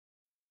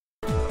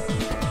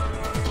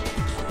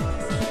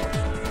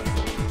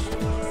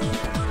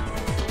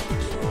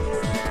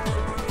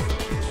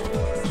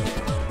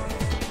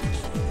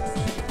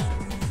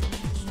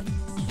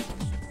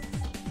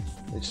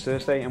It's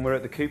Thursday and we're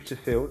at the Cooper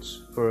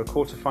Fields for a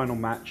quarter-final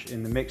match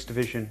in the mixed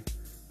division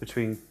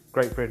between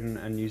Great Britain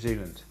and New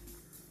Zealand.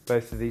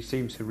 Both of these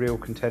teams are real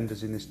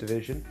contenders in this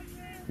division.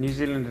 New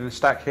Zealand in a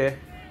stack here,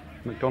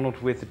 McDonald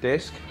with the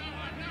disc.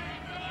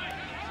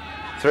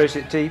 Throws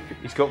it deep,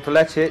 he's got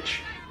Veletic.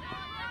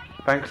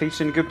 Van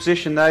Cleef's in a good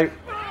position though,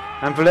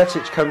 and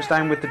Veletic comes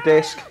down with the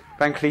disc.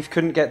 Van Cleef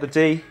couldn't get the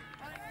D.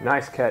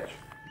 Nice catch.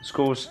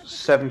 Scores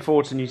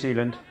 7-4 to New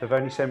Zealand. They've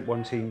only sent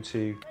one team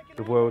to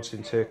the Worlds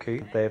in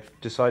Turkey. They've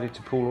decided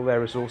to pool all their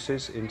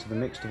resources into the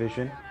mixed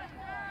division.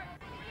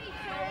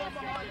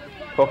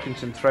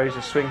 Pocklington throws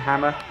a swing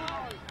hammer.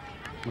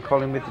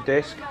 McCollin with the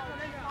disc.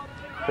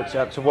 Puts it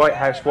up to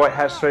Whitehouse.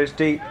 Whitehouse throws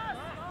deep,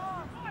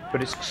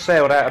 but it's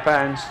sailed out of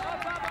bounds.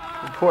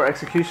 Poor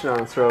execution on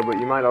the throw, but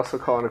you might also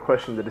call into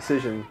question the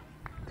decision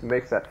to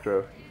make that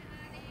throw.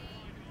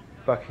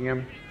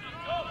 Buckingham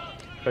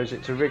throws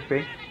it to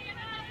Rigby.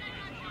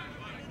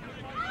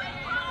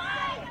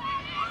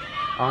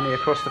 Arnie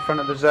across the front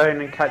of the zone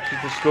and catches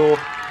the score.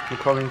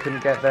 McCollin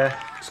couldn't get there.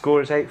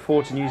 Score is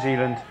 8-4 to New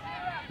Zealand.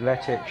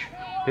 Letic,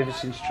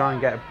 Viverson to try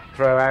and get a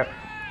throw out.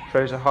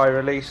 Throws a high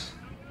release.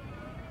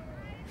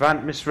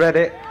 Vant misread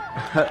it.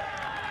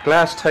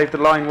 Glass towed the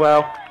line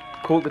well.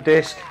 Caught the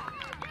disc.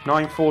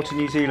 9-4 to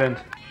New Zealand.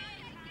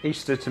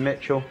 Easter to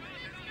Mitchell.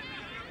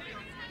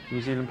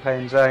 New Zealand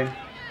playing zone.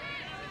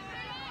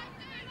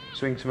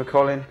 Swing to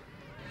McCollin.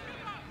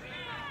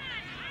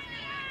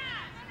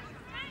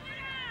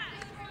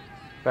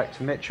 Back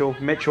to Mitchell.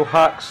 Mitchell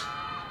hucks.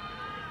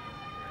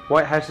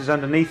 Whitehouse is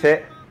underneath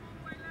it.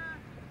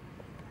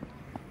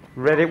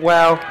 Read it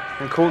well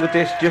and caught the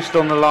disc just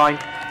on the line.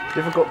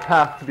 Difficult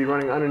path to be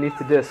running underneath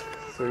the disc,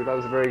 so that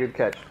was a very good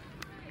catch.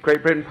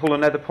 Great Britain pull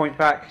another point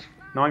back.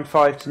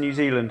 9-5 to New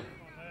Zealand.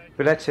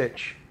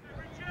 Veletic,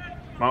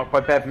 marked by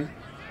Bevan.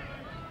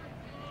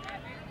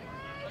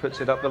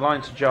 Puts it up the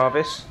line to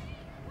Jarvis.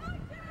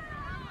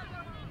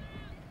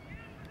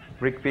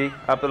 Rigby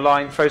up the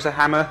line, throws a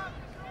hammer.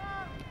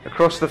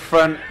 Across the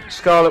front,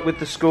 Scarlett with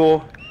the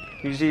score.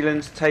 New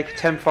Zealand take a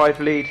 10-5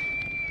 lead.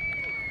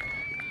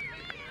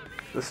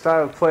 The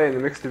style of play in the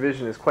mixed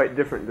division is quite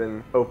different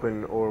than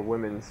open or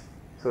women's,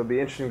 so it'll be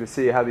interesting to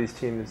see how these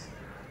teams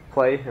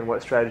play and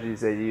what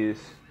strategies they use.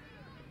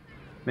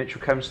 Mitchell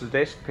comes to the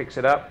disc, picks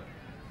it up.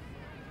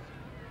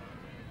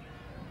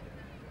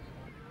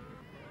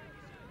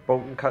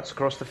 Bolton cuts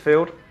across the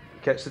field,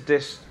 gets the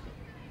disc,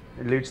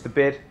 eludes the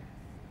bid,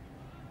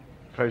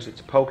 throws it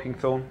to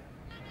Polkingthorne.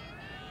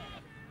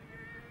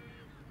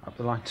 Up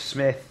the line to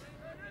Smith.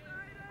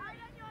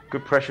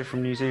 Good pressure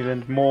from New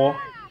Zealand. Moore.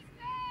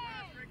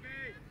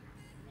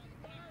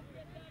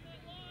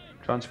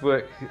 Trying to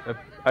work an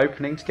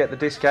opening to get the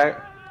disc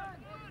out.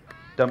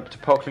 Dump to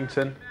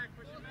Pocklington.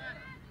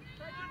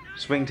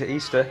 Swing to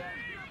Easter.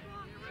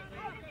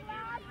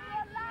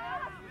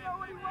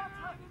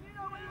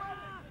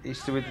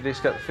 Easter with the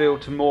disc up the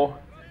field to Moore.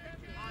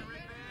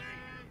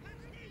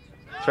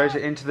 Throws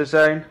it into the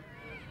zone.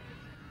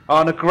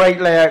 On a great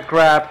layout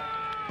grab.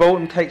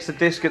 Bolton takes the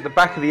disc at the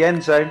back of the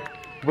end zone.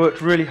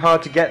 Worked really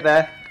hard to get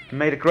there and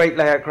made a great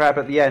layout grab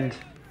at the end.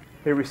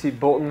 Here we see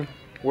Bolton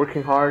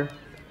working hard.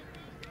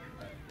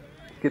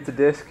 Get the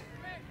disc.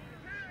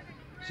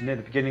 So near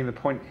the beginning of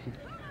the point,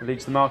 he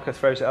leads the marker,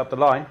 throws it up the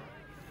line.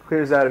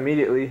 Clears out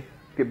immediately,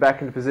 get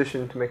back into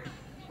position to make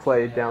a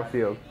play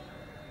downfield.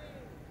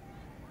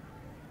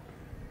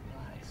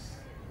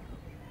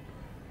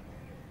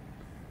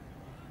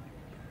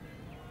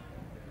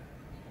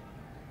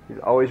 He's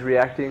always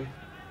reacting,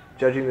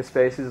 judging the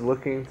spaces,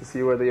 looking to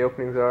see where the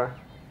openings are.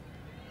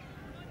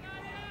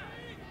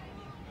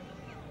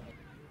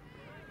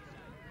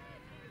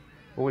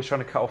 Always trying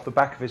to cut off the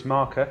back of his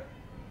marker.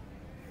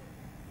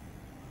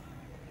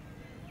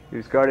 He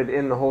was guarded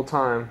in the whole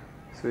time,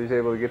 so he's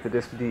able to get the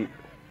disc deep.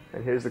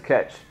 And here's the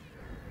catch.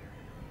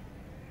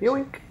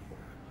 Yoink!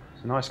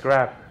 It's a nice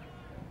grab.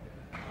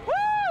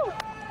 Woo!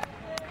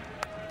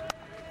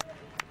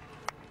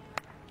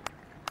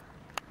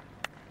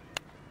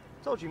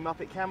 Told you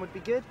Muppet Cam would be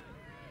good.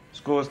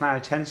 Scores now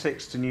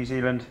 10-6 to New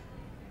Zealand.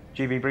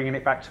 GB bringing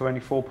it back to only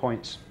 4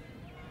 points.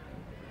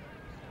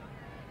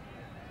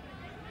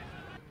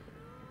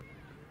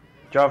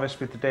 Jarvis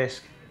with the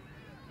disc.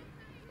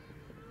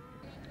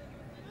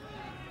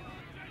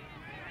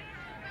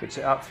 Puts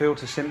it upfield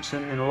to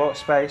Simpson in a lot of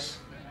space.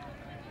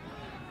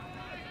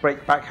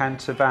 Break backhand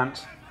to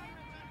Vant.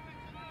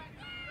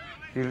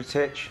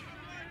 Veletic.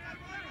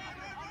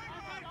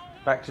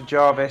 Back to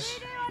Jarvis.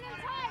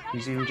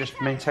 New Zealand just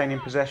maintaining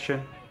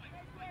possession.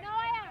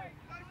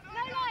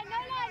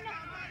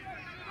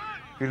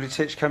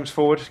 Veletic comes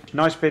forward.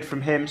 Nice bid from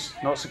Hims.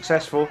 Not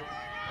successful.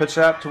 Puts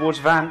it up towards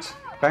Vant.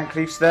 Van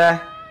Cleef's there.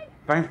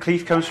 Van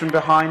Cleef comes from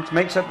behind.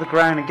 Makes up the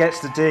ground and gets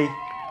the D.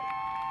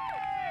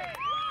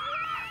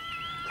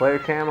 Player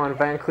cam on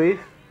Van Cleef,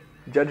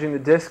 judging the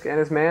disc and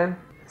his man.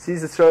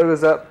 Sees the throw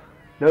goes up.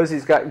 Knows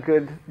he's got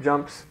good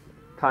jumps.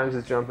 Times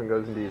his jump and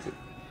goes and D's it.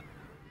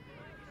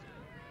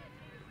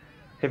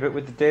 Hibbert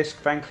with the disc,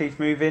 Van Cleef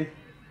moving,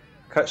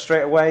 cuts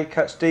straight away,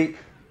 cuts deep,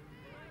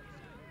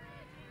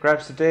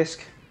 grabs the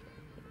disc,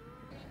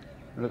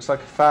 It looks like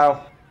a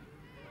foul.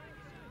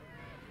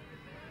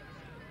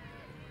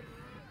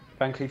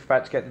 Van Cleef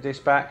about to get the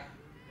disc back.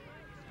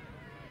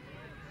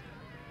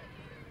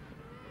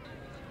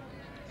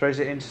 Throws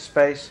it into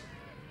space.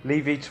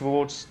 Levy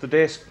towards the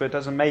disc, but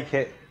doesn't make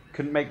it.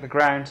 Couldn't make the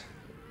ground.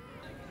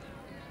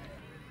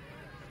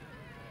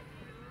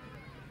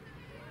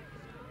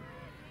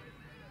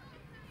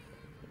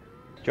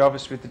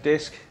 Jarvis with the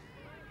disc,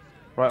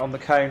 right on the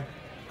cone.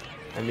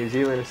 And New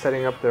Zealand is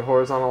setting up their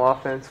horizontal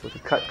offense with a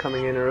cut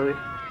coming in early.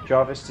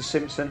 Jarvis to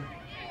Simpson.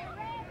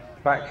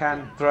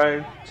 Backhand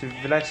throw to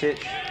Vletic.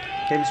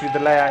 Hims with the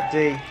layout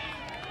D.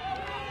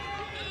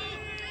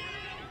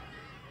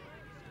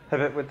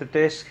 Hibbert with the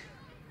disc.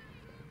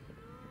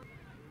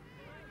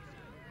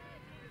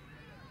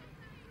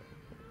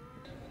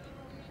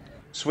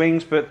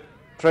 Swings but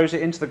throws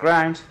it into the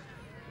ground.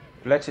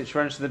 Vletic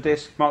runs to the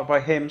disc, marked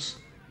by Hims.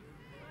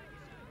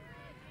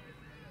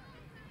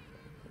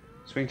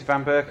 Swing to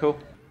Van Berkel.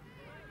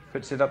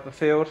 Puts it up the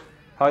field.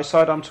 High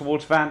sidearm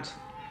towards Vant.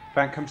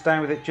 Vant comes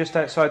down with it just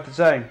outside the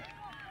zone.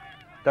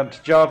 Dump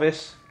to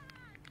Jarvis.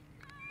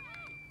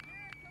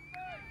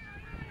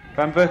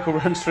 Van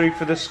Berkel runs through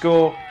for the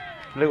score.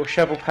 A little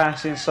shovel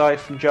pass inside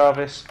from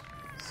Jarvis.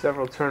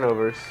 Several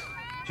turnovers.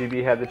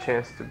 GB had the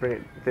chance to bring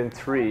it within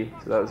 3,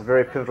 so that was a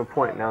very pivotal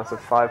point. Now it's a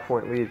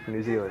 5-point lead for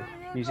New Zealand.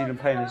 New Zealand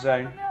playing the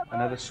zone.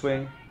 Another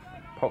swing.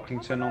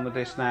 Pocklington on the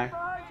disc now.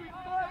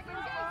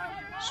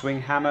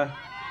 Swing hammer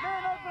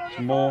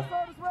to Moore.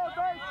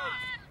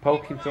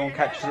 Polkingthorne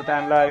catches it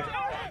down low.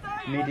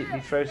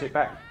 Immediately throws it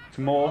back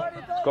to Moore.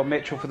 He's got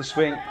Mitchell for the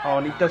swing. Oh,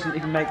 and he doesn't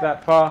even make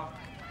that far.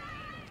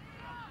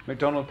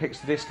 McDonald picks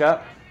the disc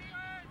up.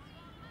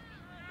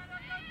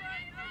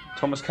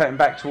 Thomas cutting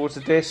back towards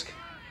the disc.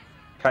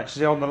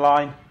 Catches it on the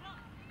line.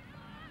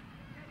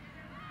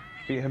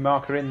 Beat her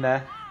marker in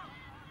there.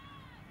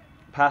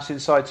 Pass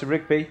inside to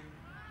Rigby.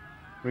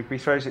 Rigby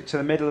throws it to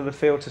the middle of the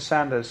field to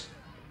Sanders.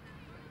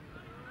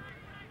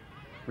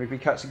 Rigby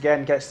cuts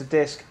again, gets the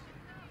disc.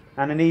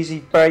 And an easy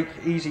break,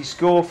 easy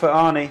score for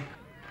Arnie.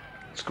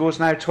 Score's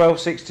now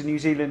 12-6 to New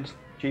Zealand.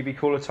 GB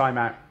call a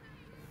timeout.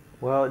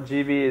 Well,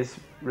 GB has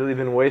really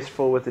been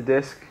wasteful with the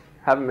disc.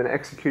 Haven't been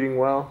executing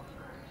well.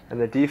 And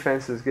the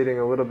defense is getting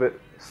a little bit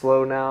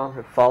slow now.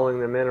 They're following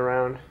the men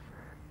around.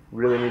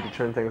 Really need to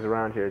turn things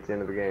around here at the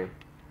end of the game.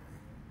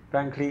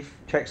 Van Cleef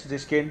checks the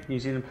disc in. New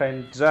Zealand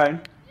playing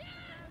zone.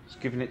 He's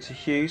giving it to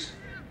Hughes.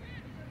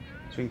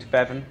 Swing to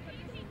Bevan.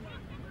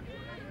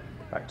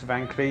 Back to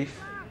Van Cleef.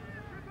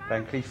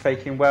 Van Cleef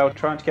faking well,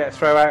 trying to get a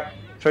throw out.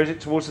 Throws it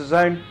towards the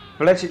zone.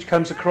 Vletic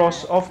comes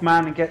across, off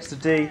man and gets the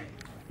D.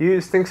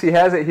 Hughes thinks he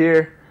has it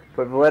here,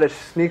 but Vletic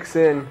sneaks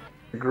in.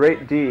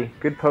 Great D,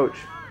 good poach.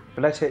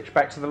 Vletic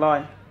back to the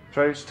line.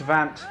 Throws to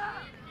Vant.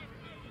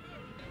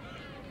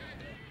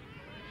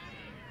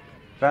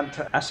 Vant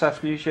to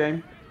Asaf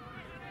Nugent.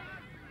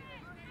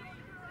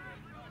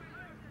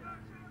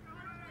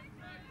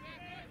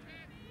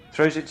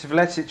 Throws it to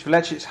Vletic.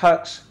 Vletic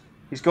hucks.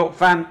 He's got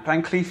Vant.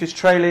 Van Cleef is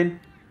trailing.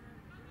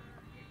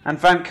 And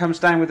Vant comes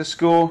down with a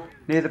score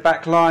near the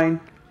back line.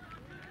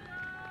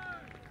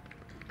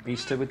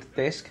 Easter with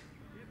the disc.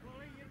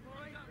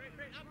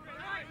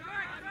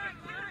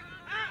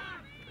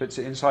 Puts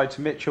it inside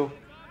to Mitchell.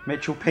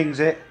 Mitchell pings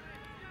it.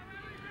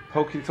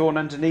 Polkingthorne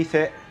underneath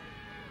it.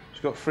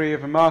 She's got free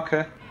of a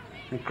marker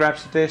and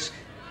grabs the disc.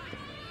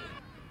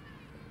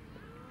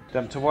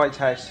 Dump to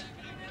Whitehouse.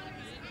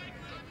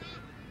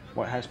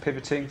 Whitehouse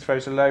pivoting,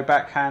 throws a low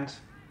backhand.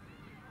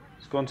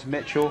 It's gone to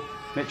Mitchell.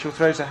 Mitchell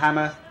throws a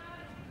hammer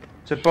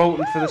to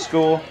Bolton for the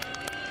score.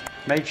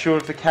 Made sure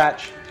of the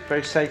catch.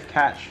 Very safe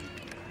catch.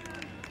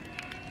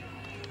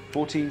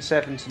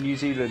 14-7 to New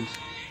Zealand.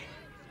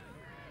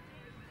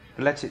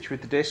 Vletic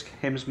with the disc.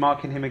 Hims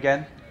marking him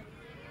again.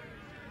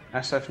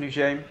 Asaf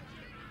Nugent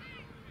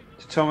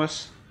to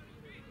Thomas.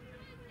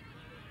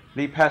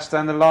 Lead pass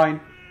down the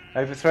line.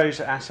 Overthrows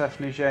Asaf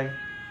Nugent.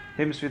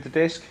 Hims with the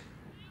disc.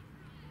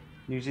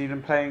 New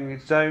Zealand playing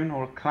his zone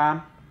or a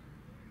clam.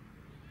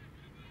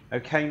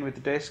 O'Kane with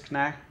the disc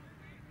now.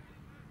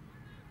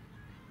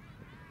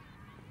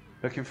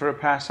 Looking for a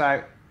pass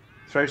out.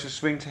 Throws a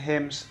swing to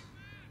Hims.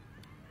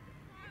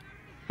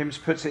 Hims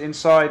puts it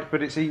inside,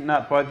 but it's eaten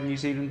up by the New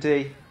Zealand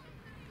D.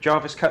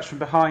 Jarvis cuts from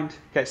behind,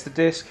 gets the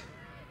disc.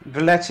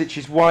 Vletic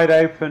is wide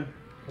open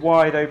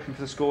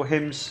for the score.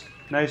 Hims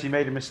knows he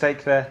made a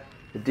mistake there.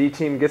 The D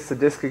team gets the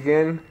disc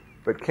again,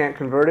 but can't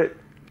convert it.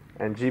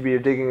 And GB are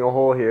digging a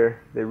hole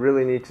here. They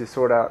really need to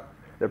sort out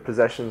their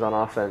possessions on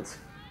offense.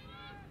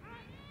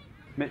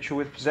 Mitchell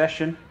with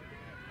possession.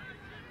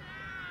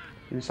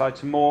 Inside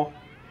to Moore.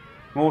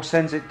 Moore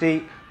sends it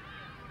deep.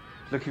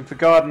 Looking for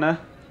Gardner.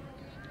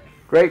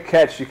 Great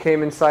catch. You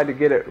came inside to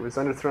get it. It was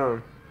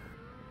underthrown.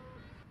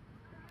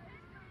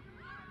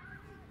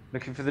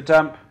 Looking for the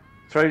dump.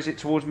 Throws it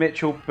towards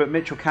Mitchell, but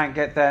Mitchell can't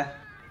get there.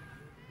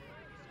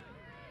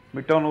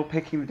 McDonald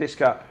picking the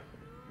disc up.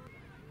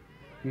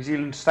 New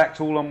Zealand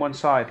stacked all on one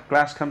side.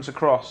 Glass comes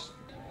across.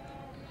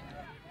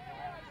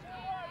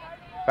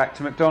 Back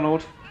to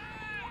McDonald.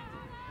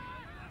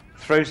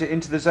 Throws it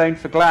into the zone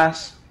for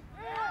Glass.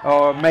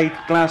 Oh, made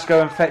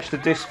Glasgow and fetch the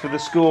disc for the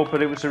score,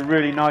 but it was a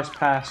really nice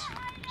pass.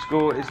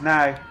 Score is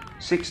now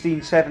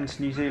 16-7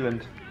 to New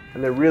Zealand.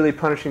 And they're really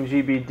punishing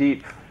GB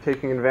deep,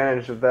 taking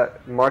advantage of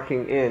that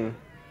marking in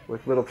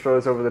with little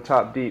throws over the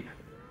top deep.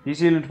 New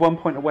Zealand 1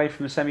 point away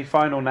from the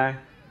semi-final now.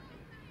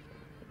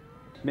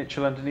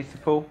 Mitchell underneath the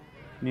pool.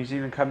 New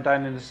Zealand come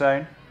down in the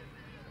zone.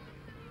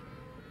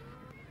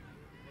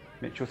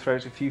 Mitchell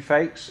throws a few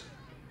fakes,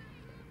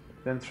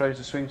 then throws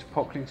a swing to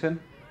Pocklington.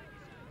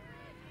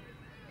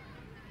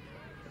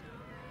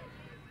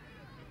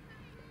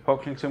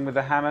 Pocklington with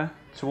a hammer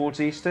towards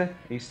Easter.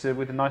 Easter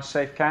with a nice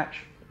safe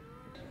catch.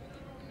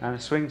 And a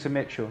swing to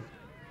Mitchell.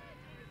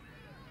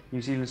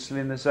 New Zealand still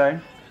in the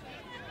zone.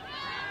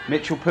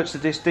 Mitchell puts the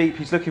disc deep.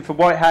 He's looking for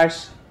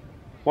Whitehouse.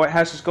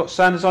 Whitehouse has got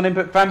Sanders on him,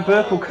 but Van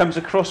Berkel comes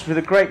across with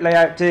a great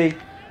layout D.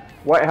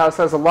 Whitehouse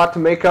has a lot to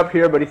make up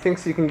here, but he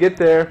thinks he can get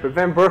there. But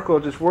Van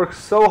Berkel just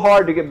works so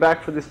hard to get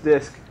back for this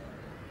disc.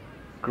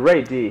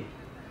 Great D.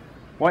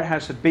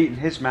 Whitehouse had beaten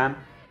his man.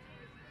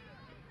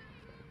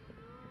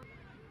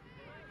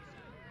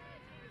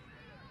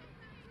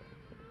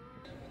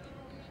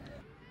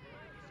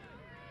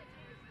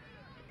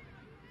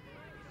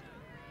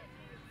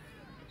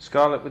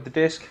 Scarlett with the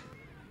disc.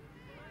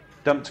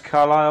 Dumped to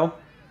Carlisle.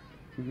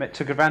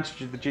 Took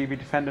advantage of the GB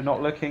defender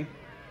not looking.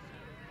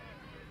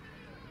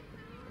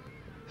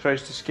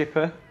 Throws to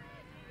Skipper.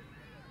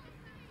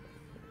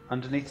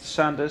 Underneath to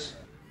Sanders.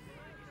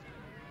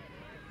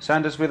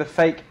 Sanders with a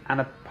fake and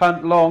a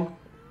punt long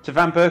to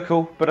Van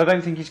Berkel, but I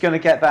don't think he's going to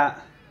get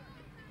that.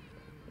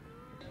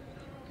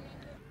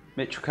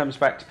 Mitchell comes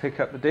back to pick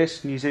up the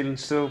disc. New Zealand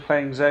still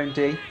playing zone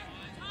D.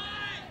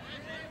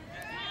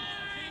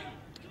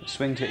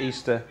 Swing to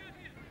Easter.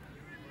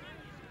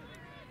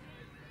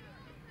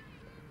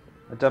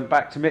 A dump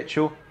back to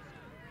Mitchell.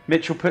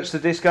 Mitchell puts the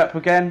disc up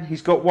again.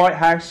 He's got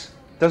Whitehouse.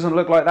 Doesn't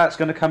look like that's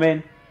going to come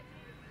in.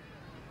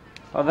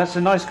 Oh, that's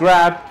a nice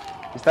grab.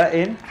 Is that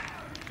in?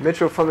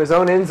 Mitchell from his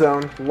own end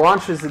zone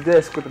launches the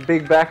disc with a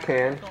big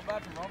backhand.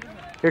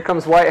 Here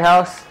comes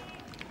Whitehouse.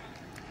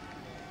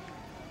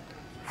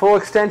 Full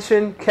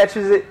extension,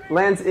 catches it,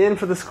 lands in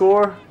for the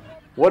score.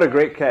 What a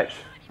great catch.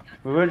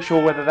 We weren't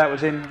sure whether that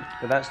was in,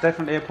 but that's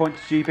definitely a point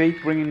to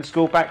GB, bringing the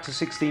score back to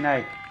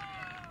 16-8.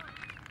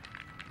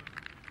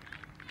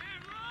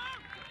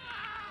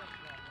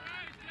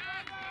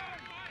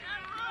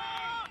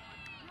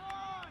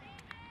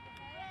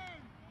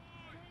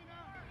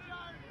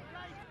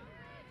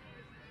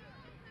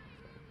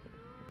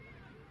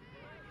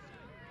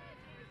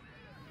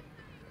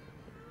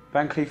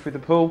 Van Cleef with the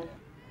pull.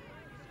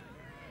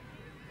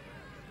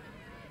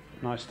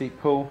 Nice deep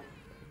pull.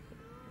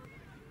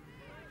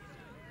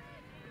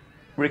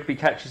 Rigby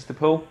catches the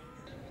pull.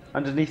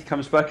 Underneath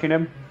comes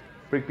Buckingham.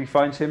 Rigby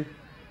finds him.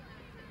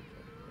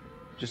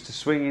 Just a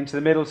swing into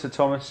the middle to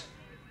Thomas.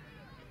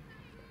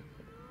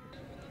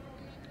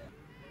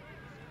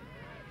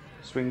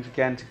 Swings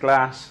again to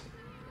Glass.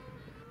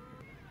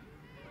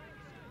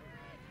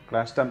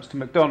 Glass dumps to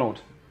McDonald.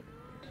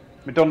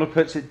 McDonald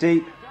puts it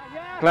deep.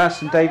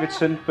 Glass and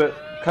Davidson, but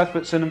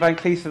Cuthbertson and Van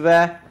Cleef are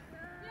there.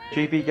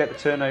 GB get the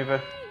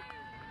turnover.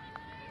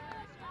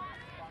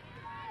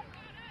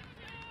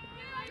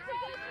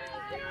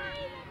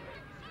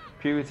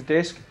 Pugh with the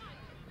disc.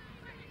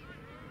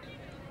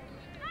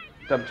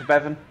 Dump to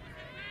Bevan.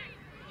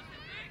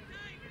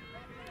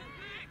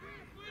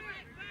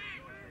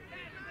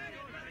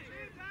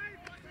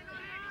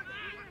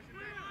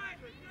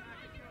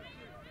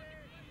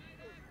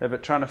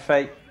 But trying to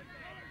fake.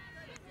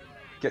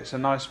 Gets a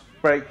nice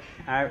break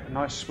out, a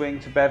nice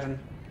swing to Bevan.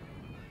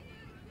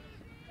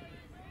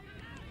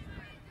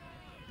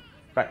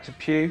 Back to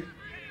Pugh.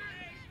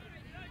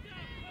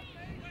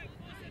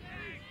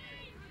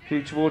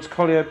 Pugh towards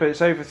Collier, but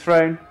it's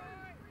overthrown.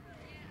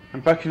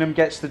 And Buckingham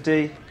gets the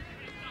D.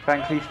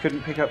 Van Cleef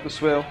couldn't pick up the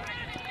swill.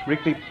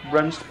 Rigby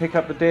runs to pick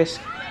up the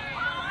disc.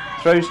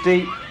 Throws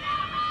deep.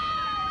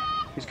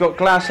 He's got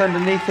Glass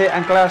underneath it,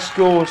 and Glass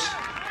scores.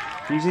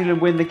 New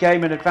Zealand win the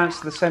game and advance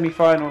to the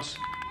semi-finals.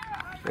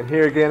 And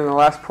here again in the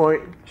last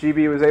point,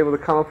 GB was able to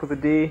come up with a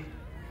D.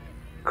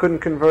 Couldn't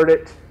convert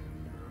it.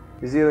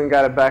 New Zealand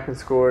got it back and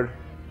scored.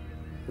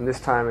 And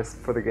this time it's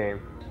for the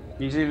game.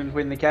 New Zealand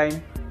win the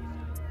game.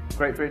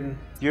 Great Britain,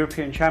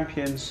 European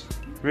champions,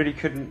 really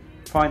couldn't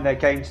find their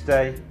game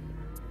today.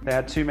 They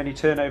had too many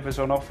turnovers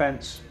on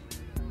offence,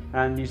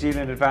 and New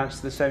Zealand advanced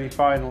to the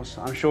semi-finals.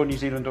 I'm sure New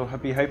Zealand will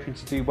be hoping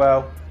to do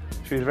well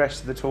through the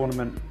rest of the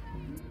tournament.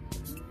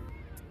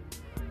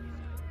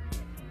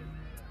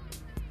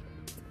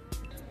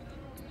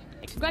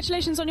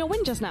 Congratulations on your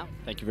win just now.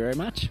 Thank you very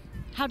much.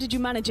 How did you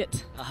manage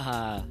it?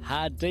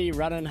 Hard D,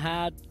 running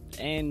hard,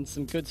 and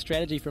some good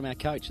strategy from our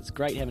coach. It's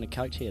great having a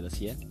coach here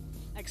this year.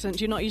 Excellent.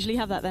 Do you not usually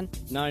have that then?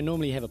 No,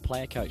 normally you have a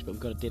player coach, but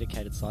we've got a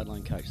dedicated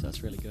sideline coach, so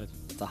that's really good.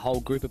 It's a whole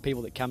group of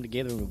people that come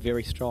together and we're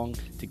very strong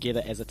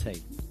together as a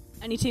team.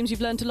 Any teams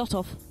you've learned a lot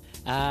of?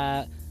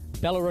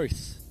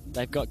 Belarus.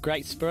 They've got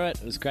great spirit.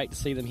 It was great to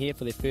see them here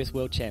for their first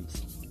World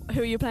Champs.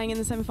 Who are you playing in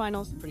the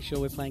semi-finals? Pretty sure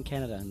we're playing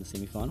Canada in the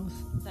semi-finals.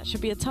 That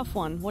should be a tough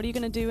one. What are you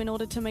going to do in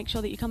order to make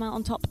sure that you come out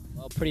on top?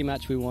 Well, Pretty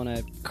much we want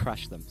to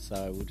crush them,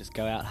 so we'll just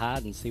go out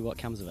hard and see what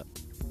comes of it.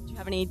 Do you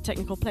have any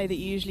technical play that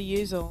you usually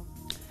use, or?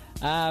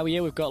 Yeah,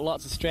 we've got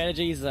lots of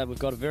strategies. We've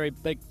got a very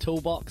big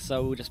toolbox,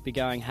 so we'll just be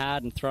going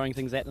hard and throwing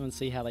things at them and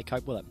see how they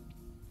cope with it.